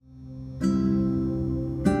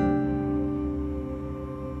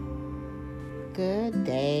Good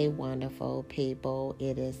day, wonderful people.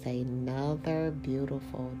 It is another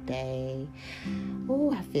beautiful day.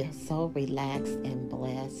 Oh, I feel so relaxed and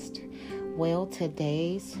blessed. Well,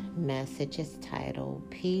 today's message is titled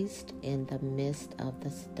Peace in the Midst of the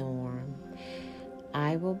Storm.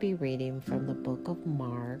 I will be reading from the book of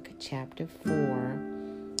Mark, chapter 4,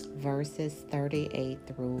 verses 38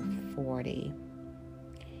 through 40.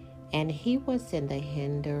 And he was in the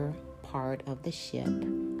hinder part of the ship,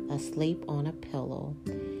 asleep on a pillow.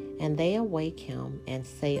 And they awake him and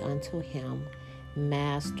say unto him,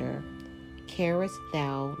 Master, carest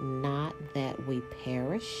thou not that we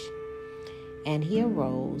perish? And he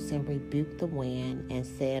arose and rebuked the wind and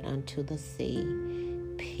said unto the sea,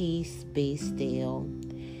 Peace, be still.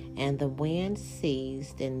 And the wind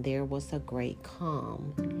ceased, and there was a great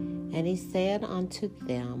calm. And he said unto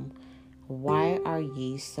them, Why are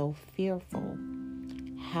ye so fearful?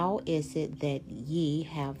 How is it that ye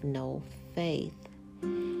have no faith?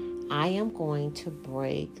 I am going to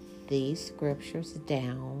break these scriptures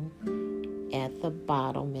down at the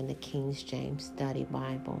bottom in the King James Study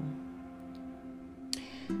Bible.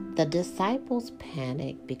 The disciples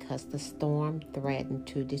panicked because the storm threatened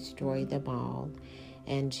to destroy them all,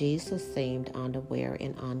 and Jesus seemed unaware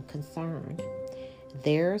and unconcerned.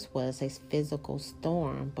 Theirs was a physical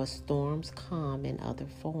storm, but storms come in other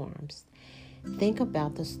forms. Think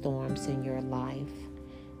about the storms in your life,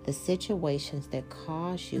 the situations that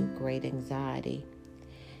cause you great anxiety.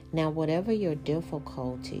 Now, whatever your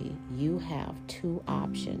difficulty, you have two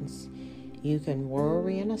options. You can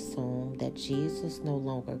worry and assume that Jesus no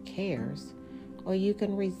longer cares, or you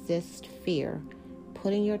can resist fear,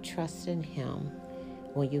 putting your trust in Him.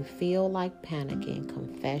 When you feel like panicking,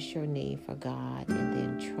 confess your need for God and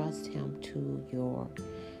then trust Him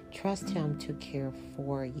to care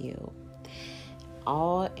for you.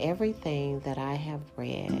 Everything that I have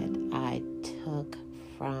read, I took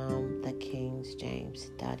from the King James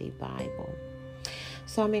Study Bible.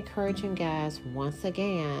 So I'm encouraging guys, once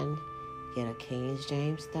again, get a King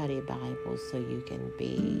James Study Bible so you can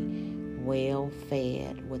be well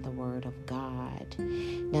fed with the Word of God.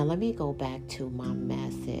 Now let me go back to my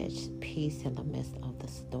message, Peace in the Midst of the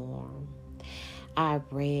Storm. I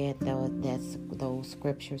read those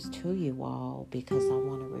scriptures to you all because I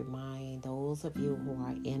want to remind those of you who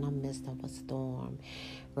are in the midst of a storm,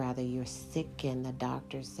 whether you're sick and the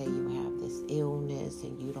doctors say you have this illness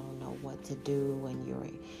and you don't know what to do and you're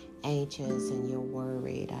anxious and you're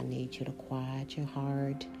worried, I need you to quiet your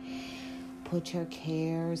heart. Put your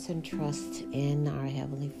cares and trust in our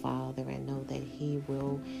Heavenly Father and know that He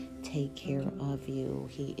will take care of you.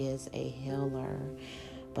 He is a healer.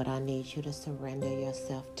 But I need you to surrender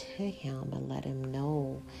yourself to Him and let Him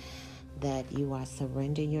know that you are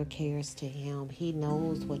surrendering your cares to Him. He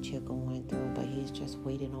knows what you're going through, but He's just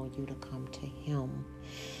waiting on you to come to Him.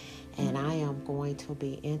 And I am going to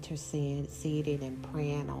be interceding and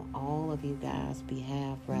praying on all of you guys'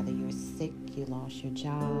 behalf, whether you're sick, you lost your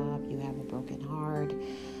job, you have a broken heart,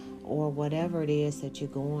 or whatever it is that you're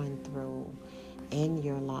going through in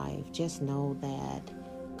your life. Just know that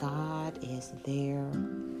God is there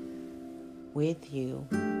with you.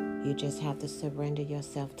 You just have to surrender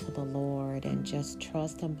yourself to the Lord and just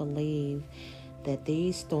trust and believe that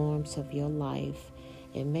these storms of your life,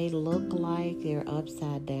 it may look like they're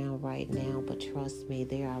upside down right now, but trust me,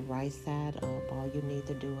 they are right side up. All you need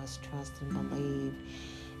to do is trust and believe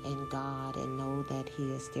in God and know that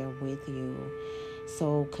He is there with you.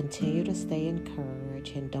 So continue to stay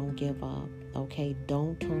encouraged and don't give up, okay?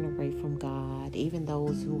 Don't turn away from God. Even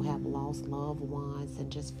those who have lost loved ones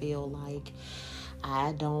and just feel like,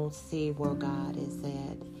 I don't see where God is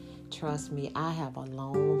at. Trust me, I have a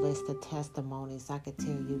long list of testimonies. I could tell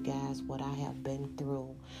you guys what I have been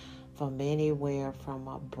through, from anywhere from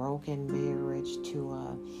a broken marriage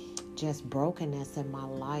to just brokenness in my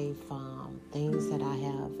life, things that I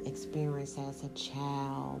have experienced as a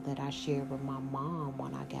child that I shared with my mom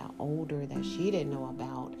when I got older that she didn't know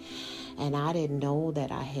about. And I didn't know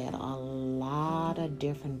that I had a lot of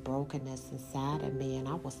different brokenness inside of me, and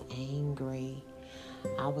I was angry.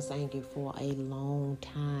 I was angry for a long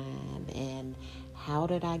time. And how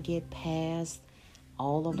did I get past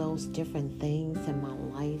all of those different things in my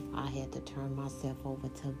life? I had to turn myself over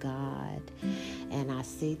to God. And I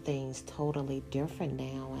see things totally different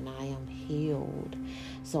now, and I am healed.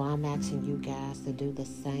 So I'm asking you guys to do the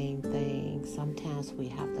same thing. Sometimes we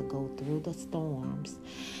have to go through the storms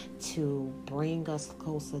to bring us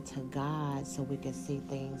closer to God so we can see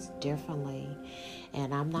things differently.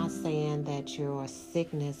 And I'm not saying that your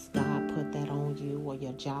sickness, God put that on you, or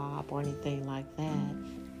your job or anything like that.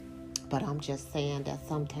 But I'm just saying that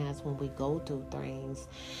sometimes when we go through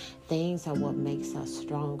things are what makes us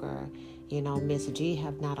stronger. Miss G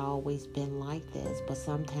have not always been like this, but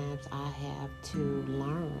sometimes I have to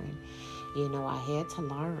learn. I had to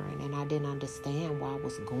learn, and I didn't understand why I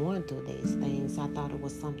was going through these things. I thought it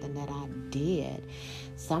was something that I did.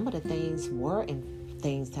 Some of the things were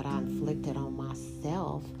things that I inflicted on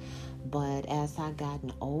myself. But as I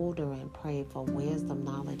gotten older and prayed for wisdom,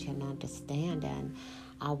 knowledge, and understanding,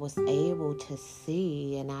 I was able to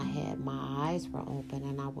see, and my eyes were open,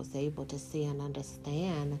 and I was able to see and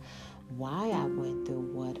understand why I went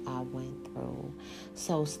through what I went through.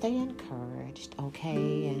 So stay encouraged,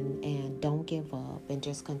 okay? And don't give up, and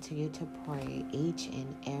just continue to pray each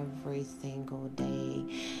and every single day.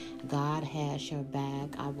 God has your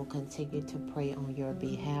back. I will continue to pray on your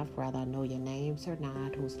behalf, whether I know your names or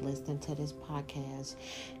not, who's listening to this podcast.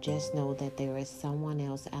 Just know that there is someone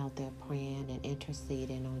else out there praying and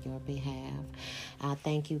interceding on your behalf. I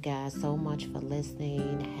thank you guys so much for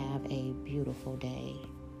listening. Have a beautiful day.